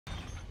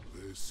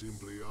There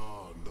simply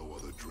are no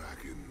other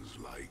dragons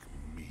like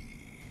me.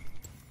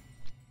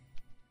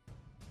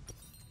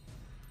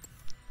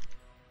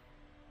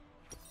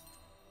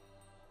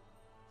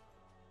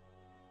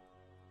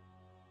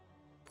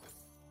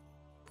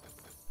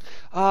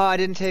 Oh, I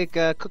didn't take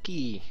a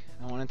cookie.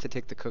 I wanted to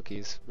take the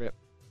cookies. Rip.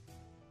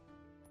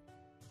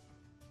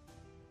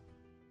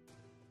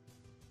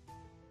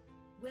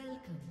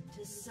 Welcome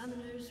to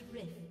Summoner's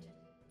Rift.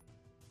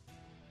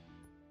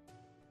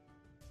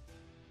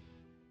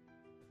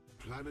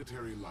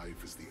 Planetary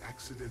life is the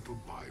accidental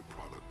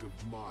byproduct of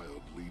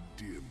mildly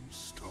dim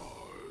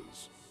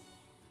stars.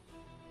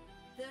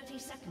 30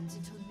 seconds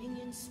until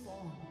minions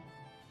spawn.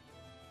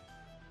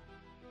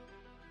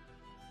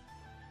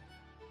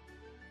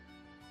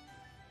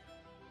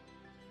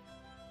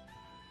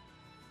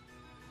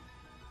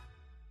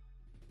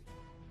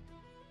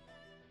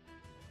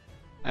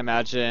 I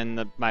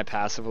imagine my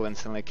passive will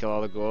instantly kill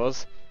all the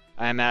ghouls.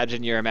 I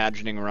imagine you're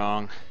imagining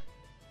wrong.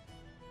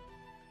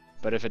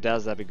 But if it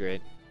does, that'd be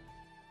great.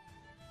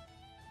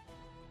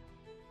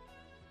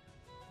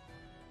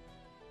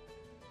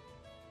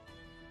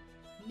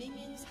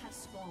 Minions have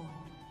spawned.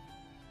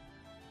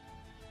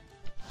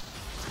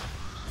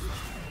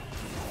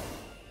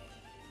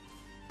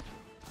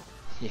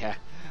 Yeah,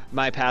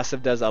 my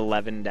passive does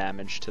 11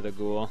 damage to the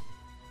ghoul.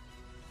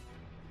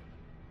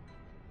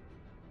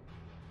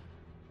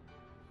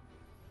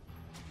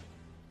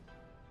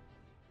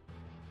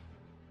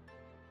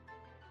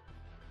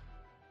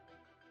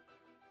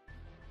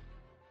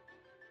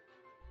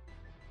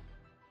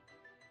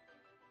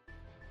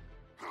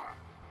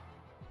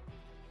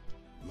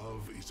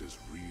 Love is as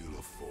real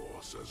a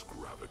force as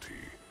gravity.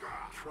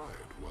 Try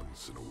it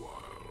once in a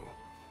while.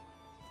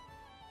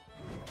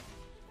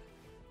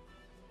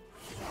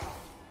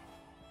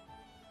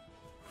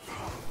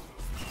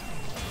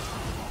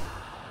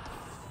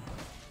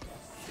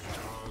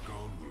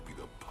 Targon will be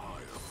the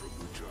pyre from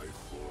which I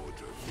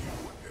forge a new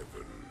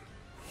heaven.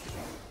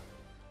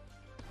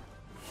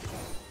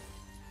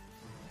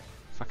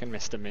 Fucking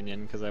missed a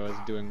minion because I was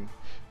doing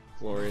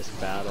glorious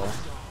battle.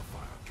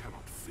 Starfire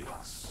cannot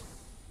fix.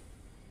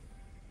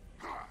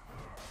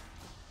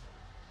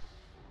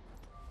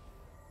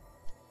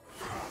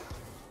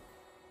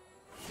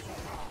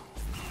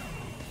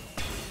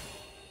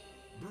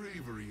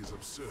 Bravery is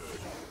absurd,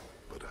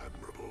 but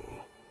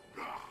admirable.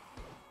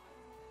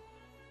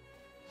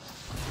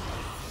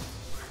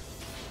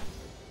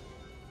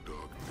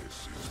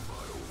 Darkness is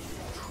my only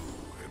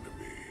true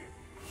enemy.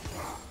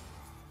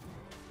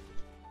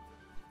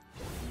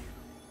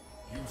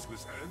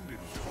 Useless and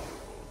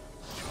intolerable.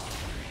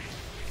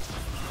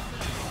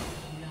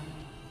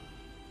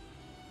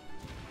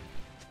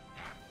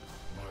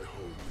 My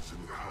home is in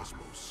the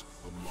cosmos,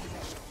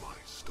 amongst my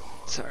stars.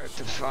 It's hard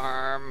to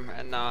farm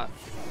and not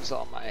lose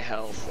all my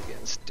health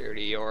against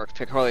dirty Yorick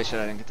pick. Holy shit,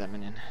 I didn't get that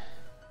minion.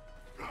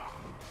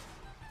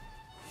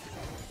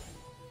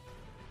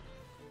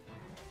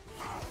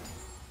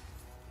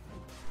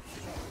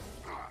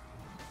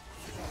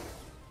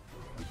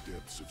 The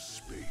depths of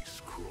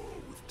space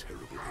crawl with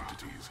terrible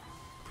entities.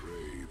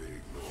 Pray they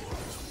ignore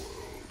this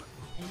world.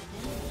 An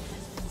enemy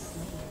has been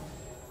slain.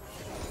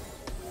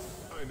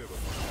 I never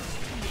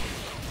mind.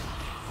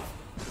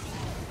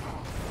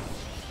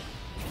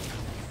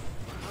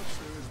 Perhaps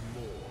there is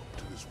more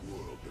to this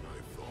world than I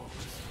thought.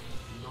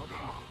 Not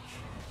much,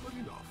 but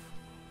enough.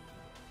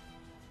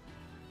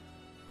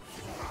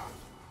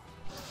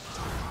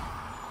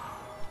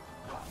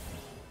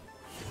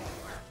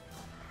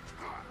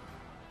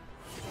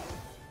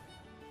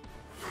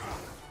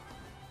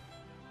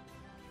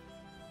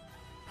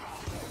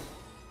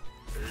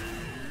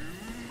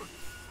 Aim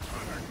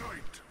and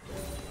ignite.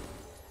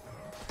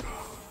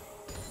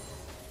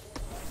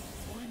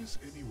 Why does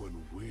anyone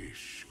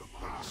wish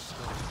upon a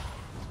star?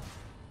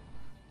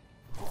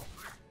 An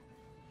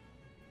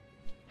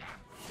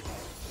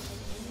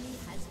enemy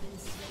has been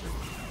slain.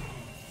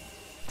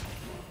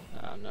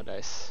 No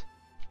dice.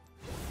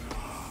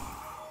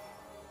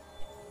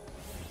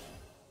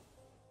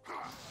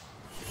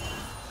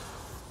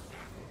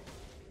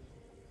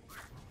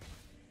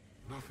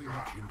 Nothing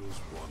kindles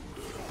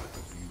wonder like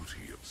the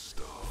beauty of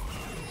stars.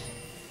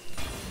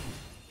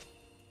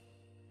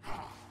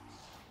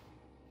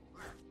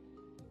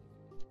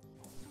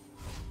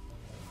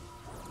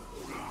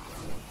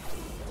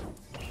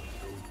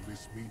 Don't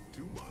miss me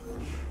too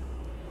much.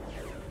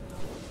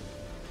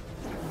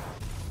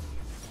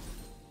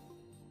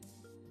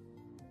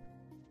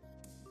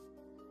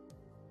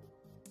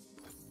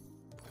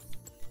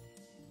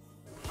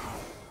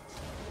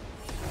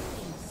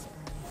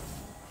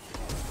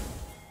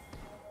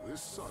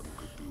 This sun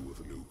could do with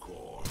a new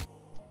core.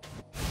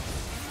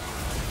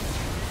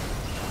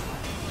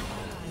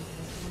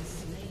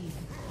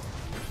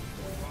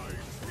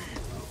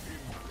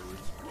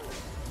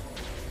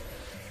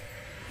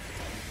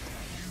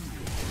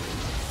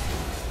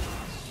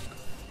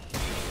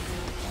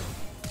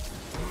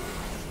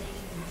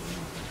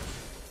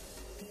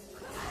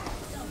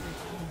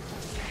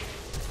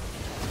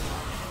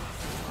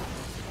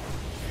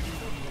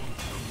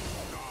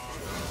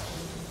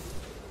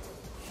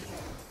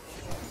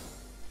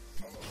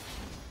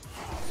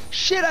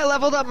 Shit, I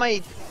leveled up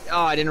my...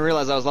 Oh, I didn't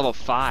realize I was level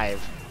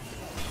 5.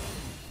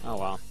 Oh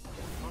well.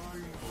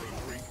 Time for a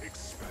great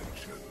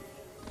expansion.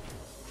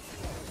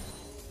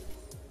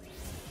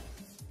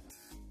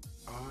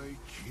 I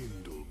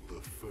kindled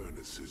the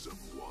furnaces of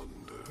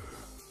wonder.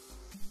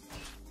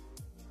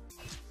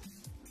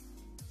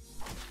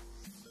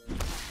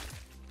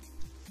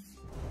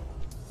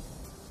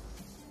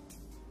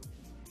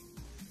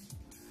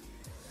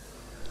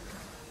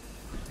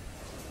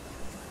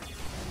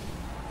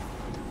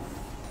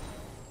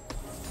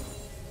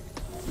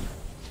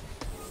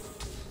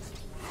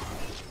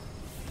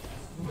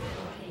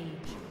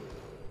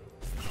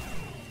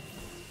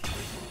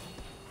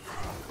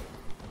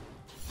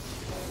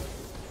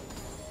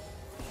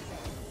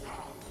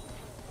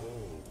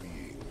 All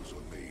beings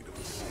are made of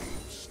the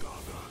same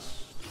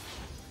stardust.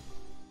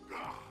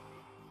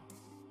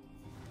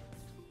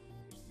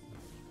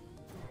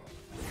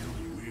 You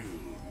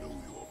will know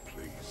your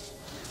place.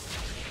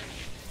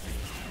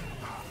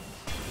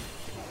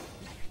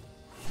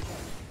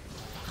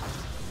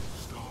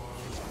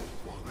 Stars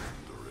of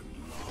wonder and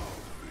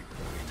love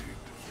ignited.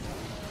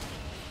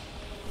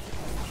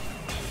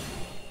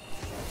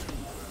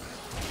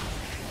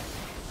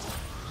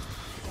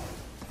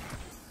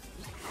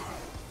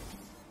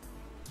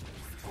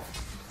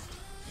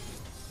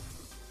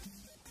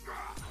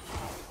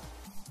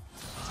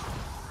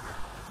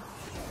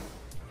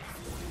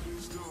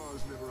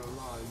 Stars never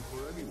align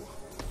for anyone,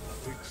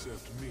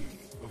 except me,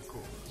 of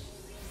course.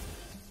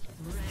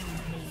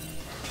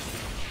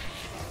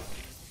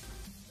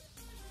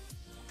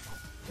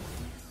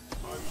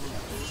 I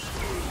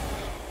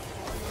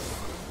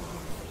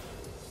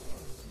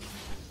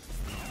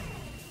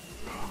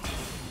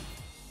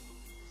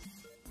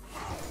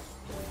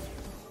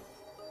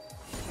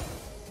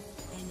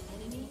An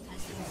enemy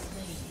has been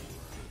slain.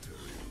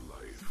 planetary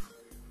life,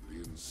 the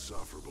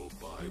insufferable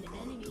An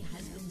byproduct enemy of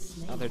has been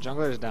Oh, slain. their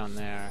jungler's down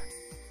there.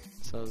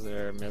 So is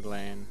their mid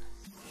lane.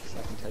 So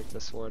I can take the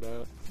sword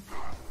out.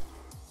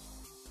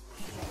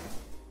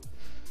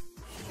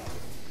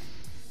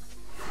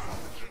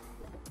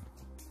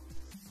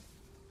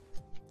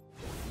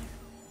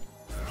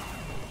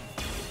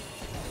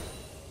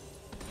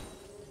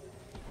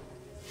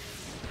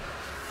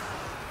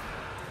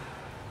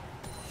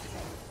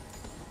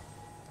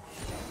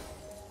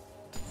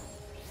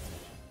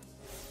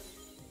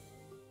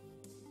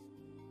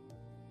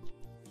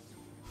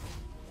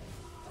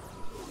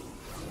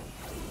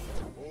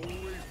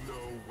 always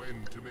know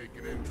when to make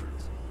an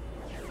entrance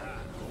and an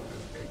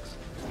exit.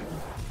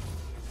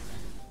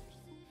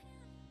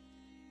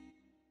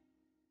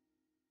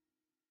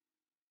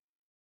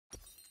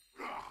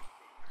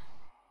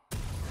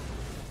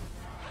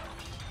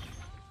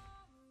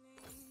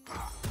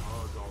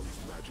 Argon's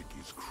magic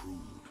is crude.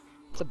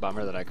 It's a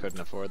bummer that I couldn't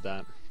afford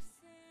that.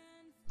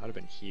 I would have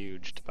been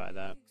huge to buy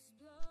that.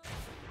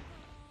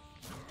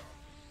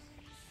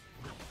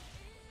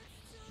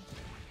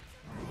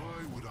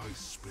 Why would I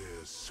spare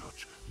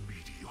such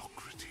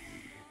mediocrity?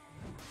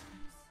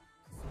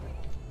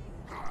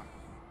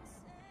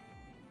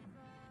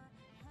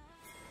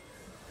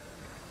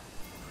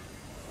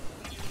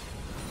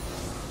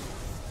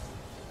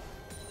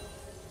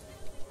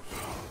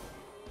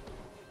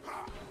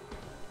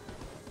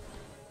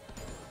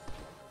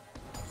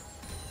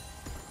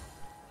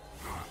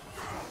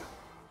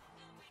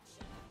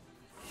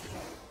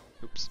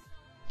 Oops.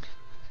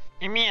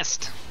 I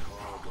missed!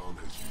 Argon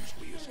has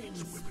used me as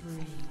its weapon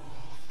for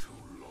far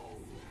too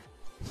long.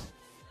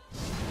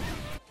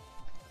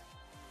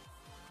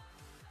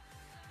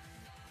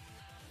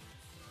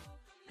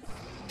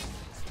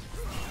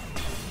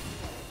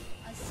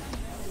 A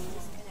summoner has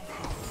disconnected.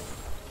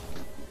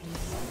 A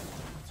summoner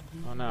has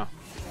been Oh no.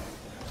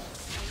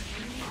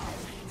 enemy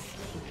has been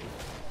slain.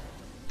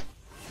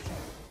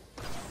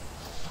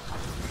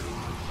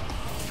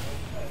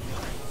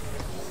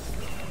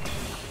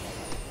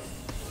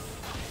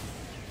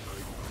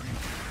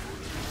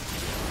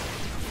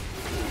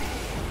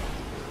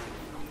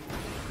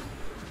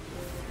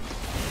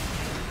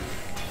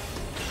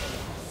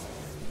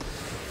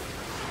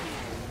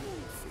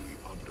 Woefully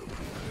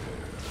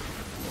underprepared.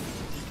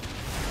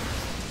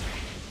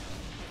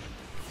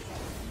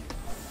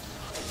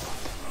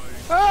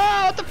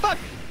 Oh, what the fuck?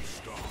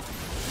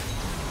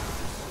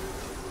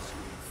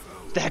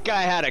 That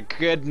guy had a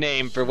good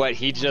name for what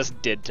he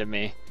just did to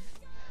me.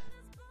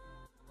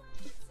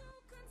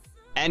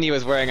 And he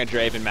was wearing a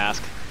Draven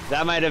mask.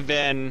 That might have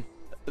been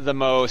the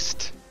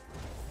most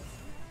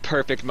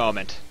perfect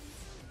moment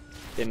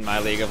in my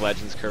League of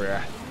Legends career.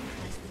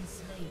 Has been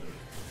slain.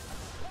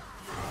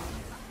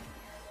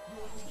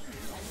 Your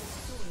team has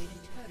destroyed a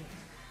turret.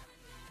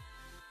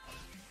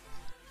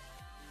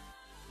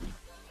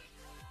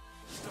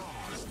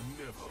 Stars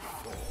never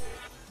fall.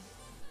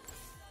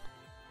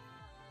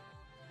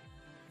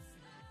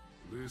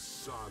 This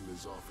sun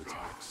is off its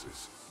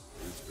axis.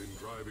 It's been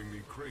driving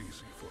me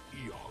crazy for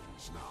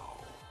eons now.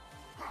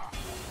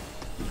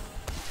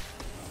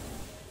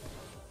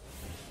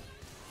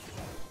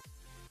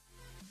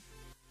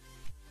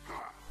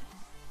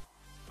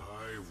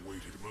 I've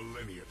waited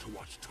millennia to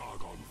Watch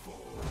Targon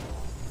fall.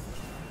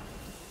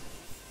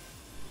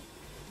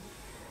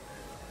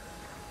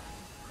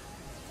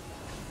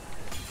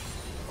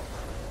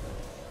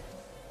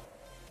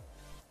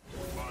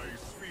 My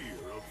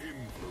sphere of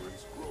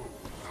influence grows.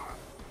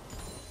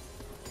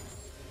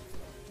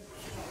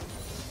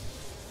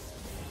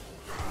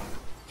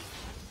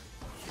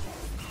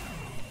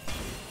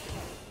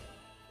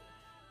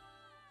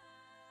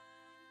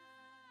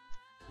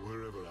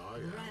 Wherever I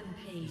am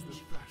Rampage. is the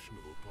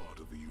fashionable part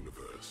of the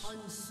universe.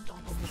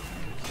 Unstoppable.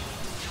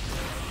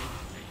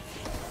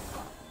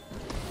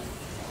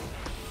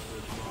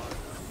 Admire,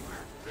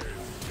 then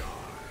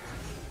die.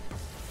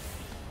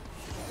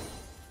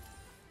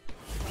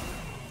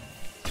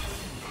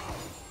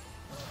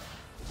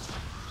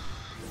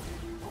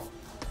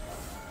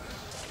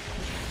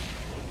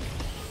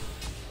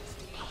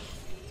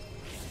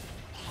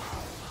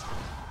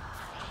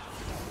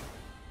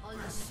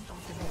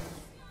 Unstoppable.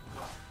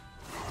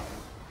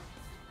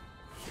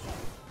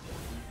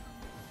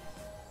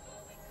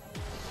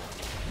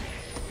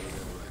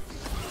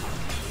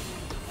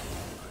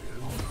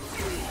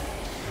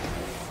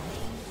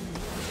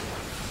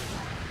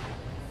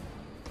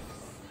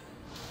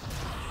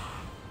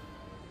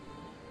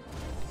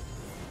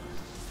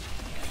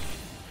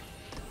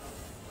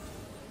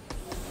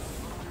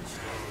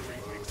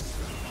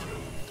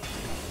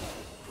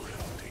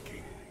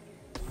 Breathtaking.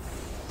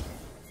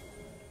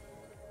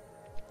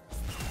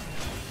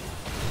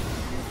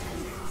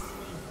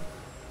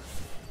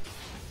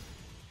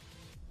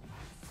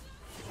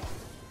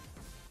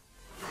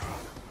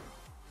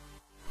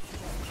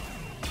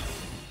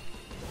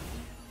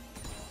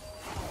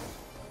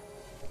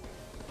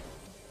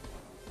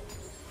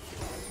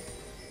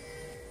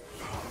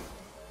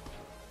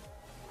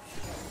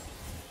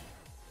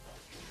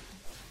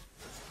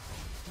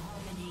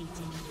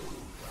 Dominating.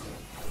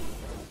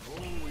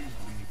 Always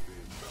leave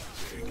them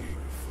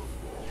begging for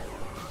more.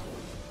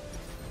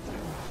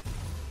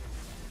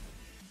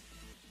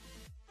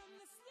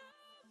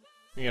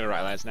 We get a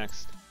Rylai's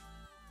next.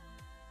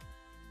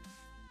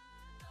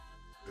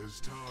 As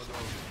Targon's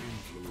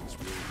influence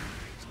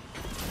radiates,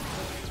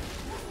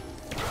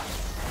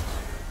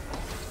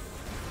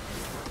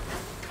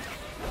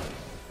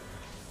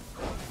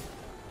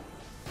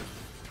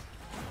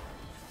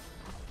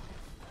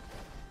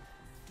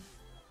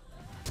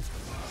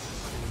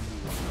 only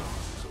the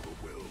stars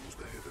overwhelms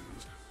the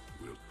heavens.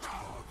 Will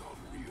Targon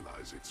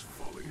realize its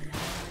folly?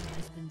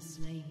 Has been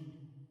slain.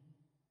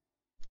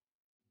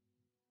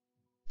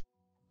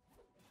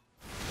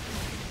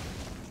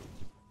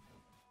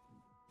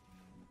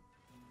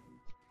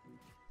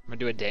 I'm gonna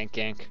do a dank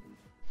gank.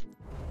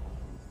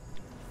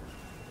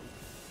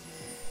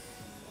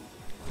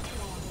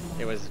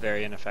 It was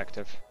very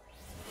ineffective.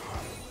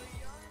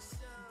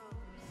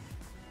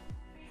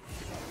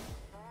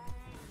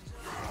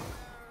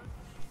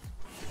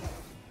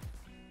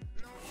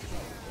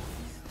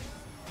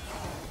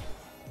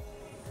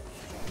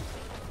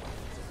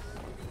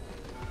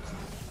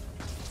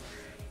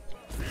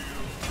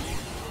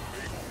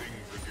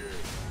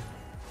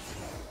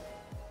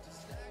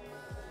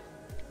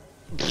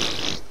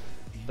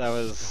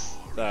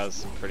 That was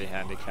some pretty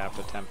handicapped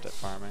attempt at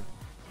farming.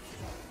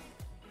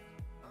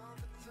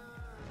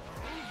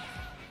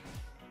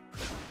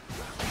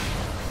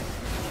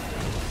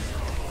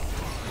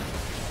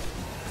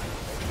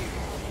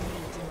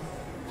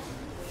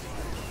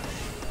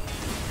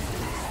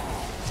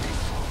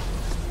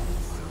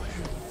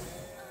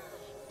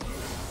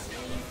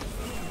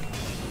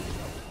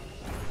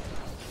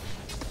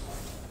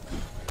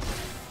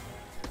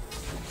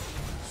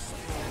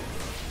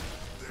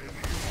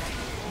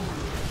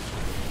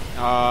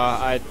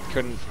 I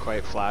couldn't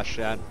quite flash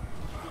yet.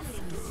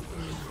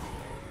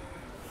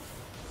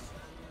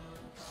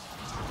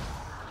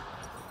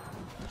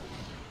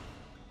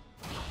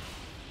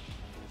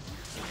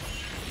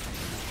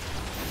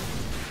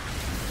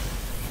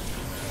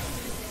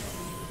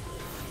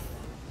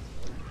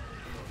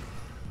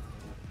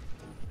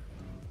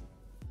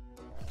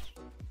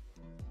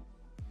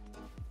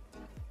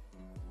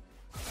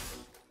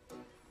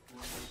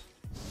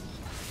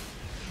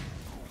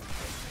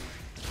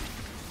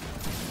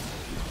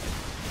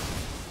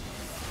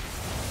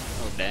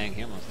 Dang,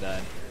 he almost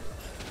died.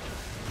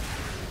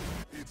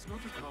 It's not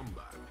a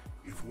comeback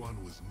if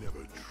one was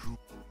never true.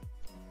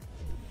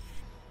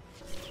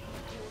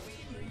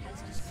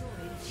 Has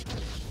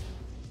destroyed.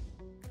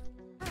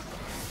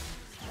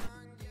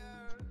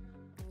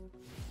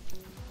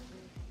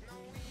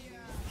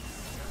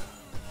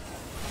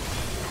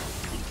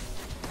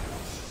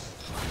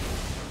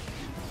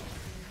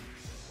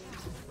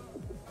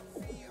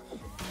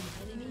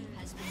 An enemy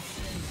has been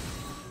slain.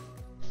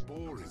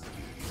 Boring.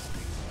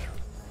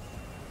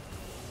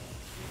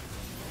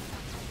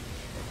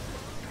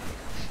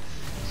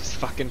 Just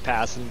fucking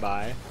passing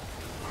by.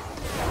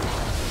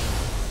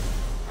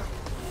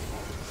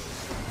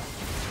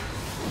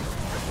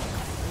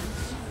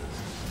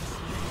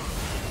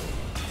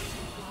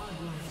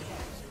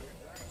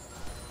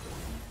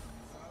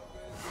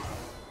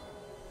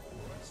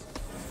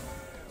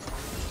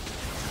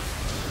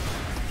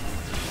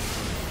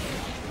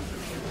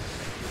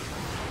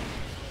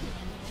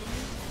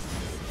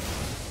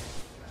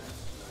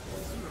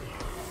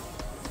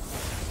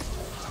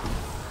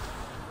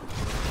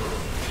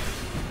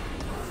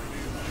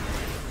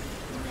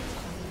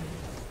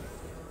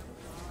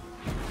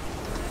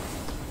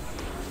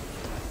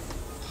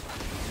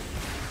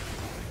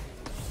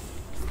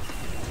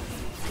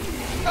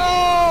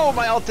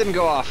 ult didn't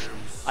go off.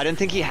 I didn't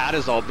think he had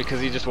his ult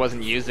because he just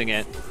wasn't using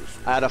it.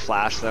 I had a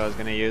flash that I was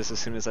gonna use as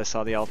soon as I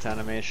saw the ult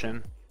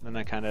animation. Then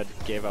I kind of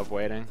gave up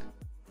waiting.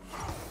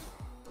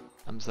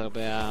 I'm so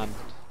bad.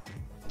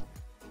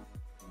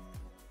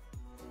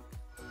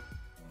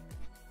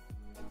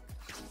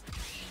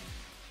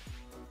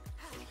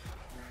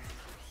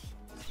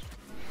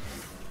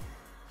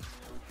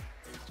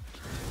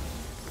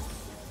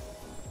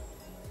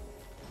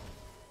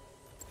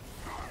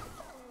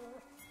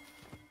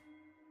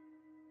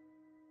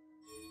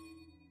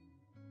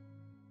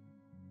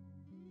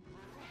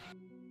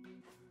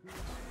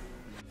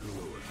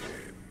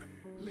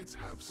 Let's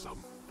have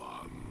some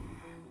fun.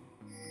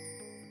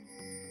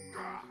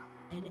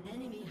 An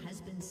enemy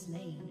has been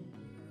slain.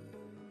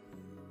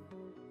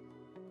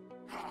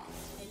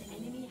 An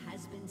enemy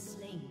has been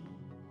slain.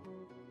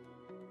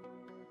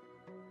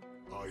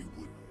 I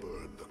would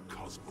burn the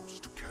cosmos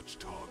to catch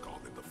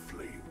Targon in the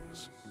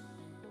flames.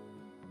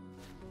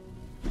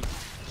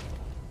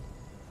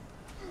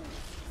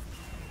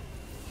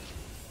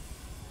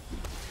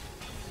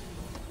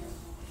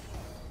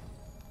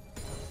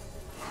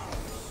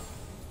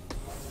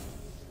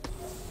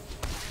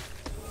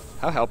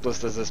 How helpless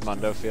does this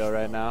Mundo feel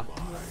right now?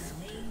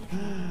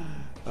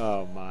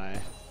 Oh my.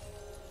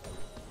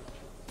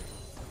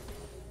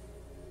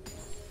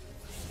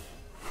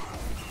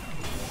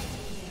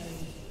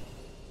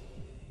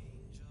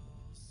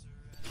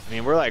 I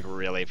mean, we're like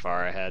really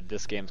far ahead.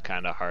 This game's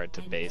kind of hard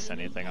to base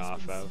anything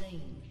off of.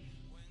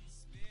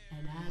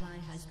 An ally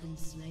has been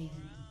slain.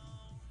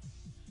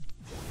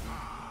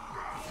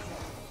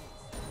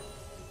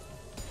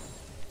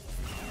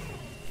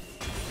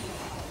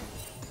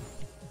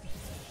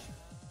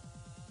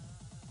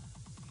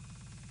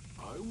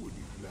 I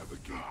wouldn't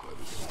navigate by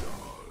the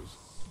stars.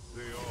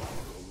 They are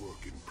a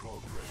work in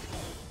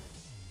progress.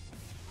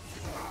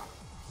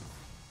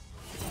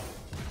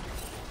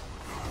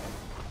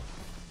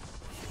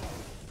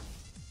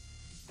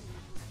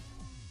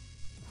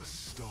 The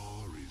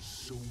star is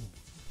so...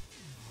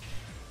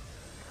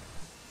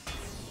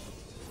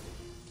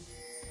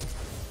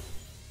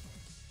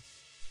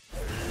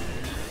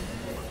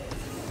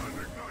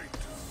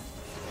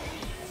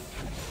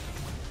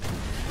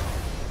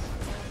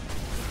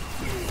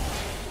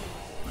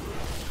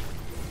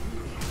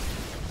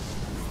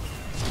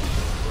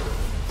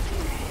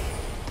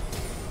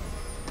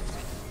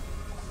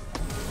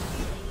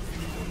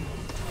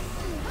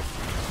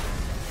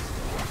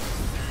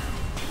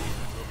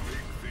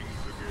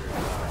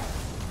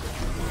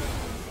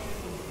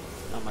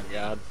 Oh my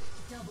god.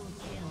 Double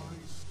kill.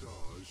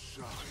 Stars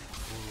shine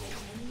for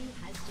An enemy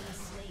has been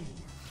slain.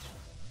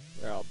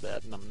 They're all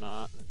dead and I'm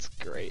not. It's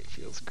great.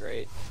 Feels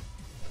great.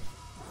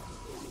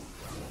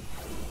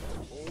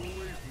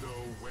 always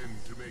know when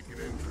to make an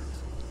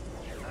entrance.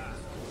 And an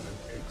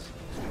exit.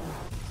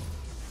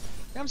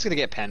 I'm just gonna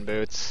get pen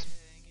boots.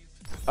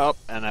 Oh,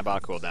 and I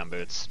bought cooldown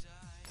boots.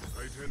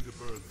 I tend to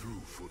burn through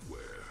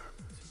footwear.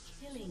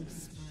 Killing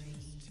spree.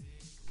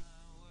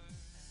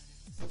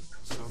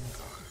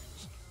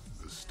 Sometimes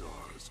the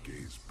stars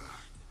gaze back.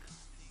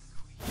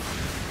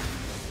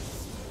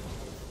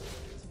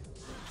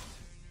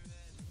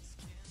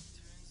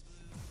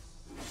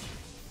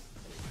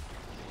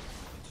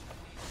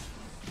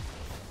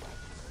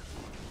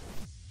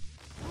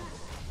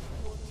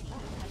 Your team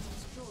has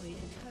destroyed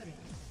a turret.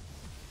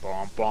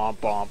 Bom bom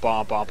bom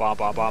bom bom bom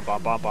bom bom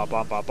bom bom bom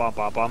bom bom bom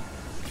bom bom.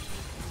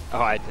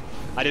 Oh, I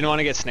didn't want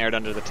to get snared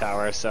under the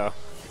tower, so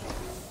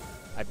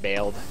I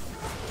bailed.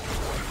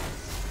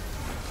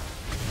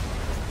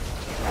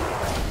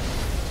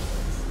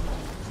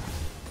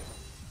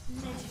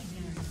 Legendary.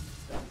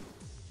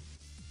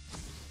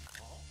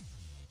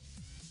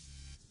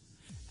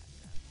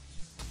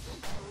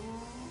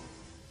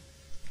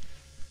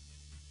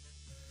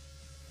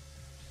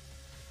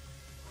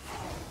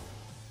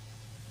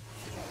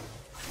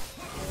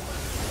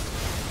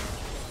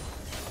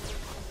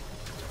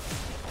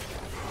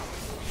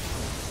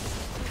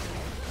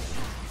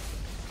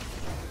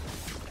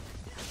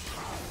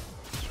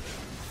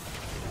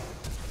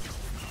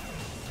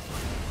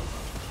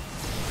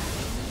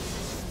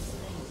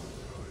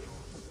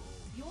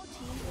 Your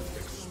team has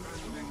destroyed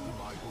Expanding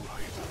my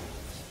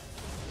horizons.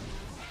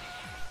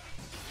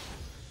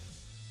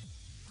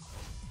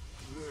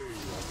 They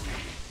will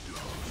be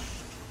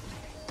dust.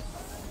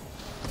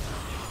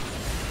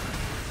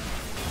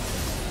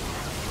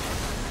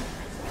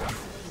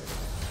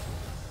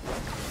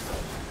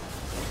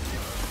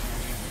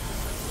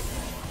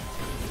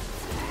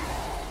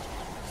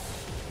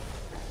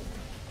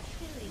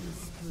 killing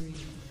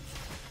spree.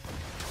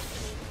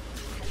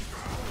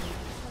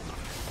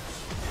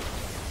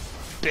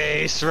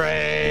 Base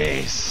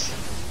race!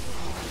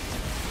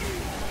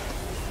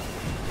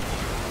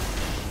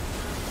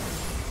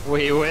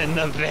 We win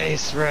the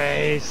base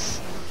race!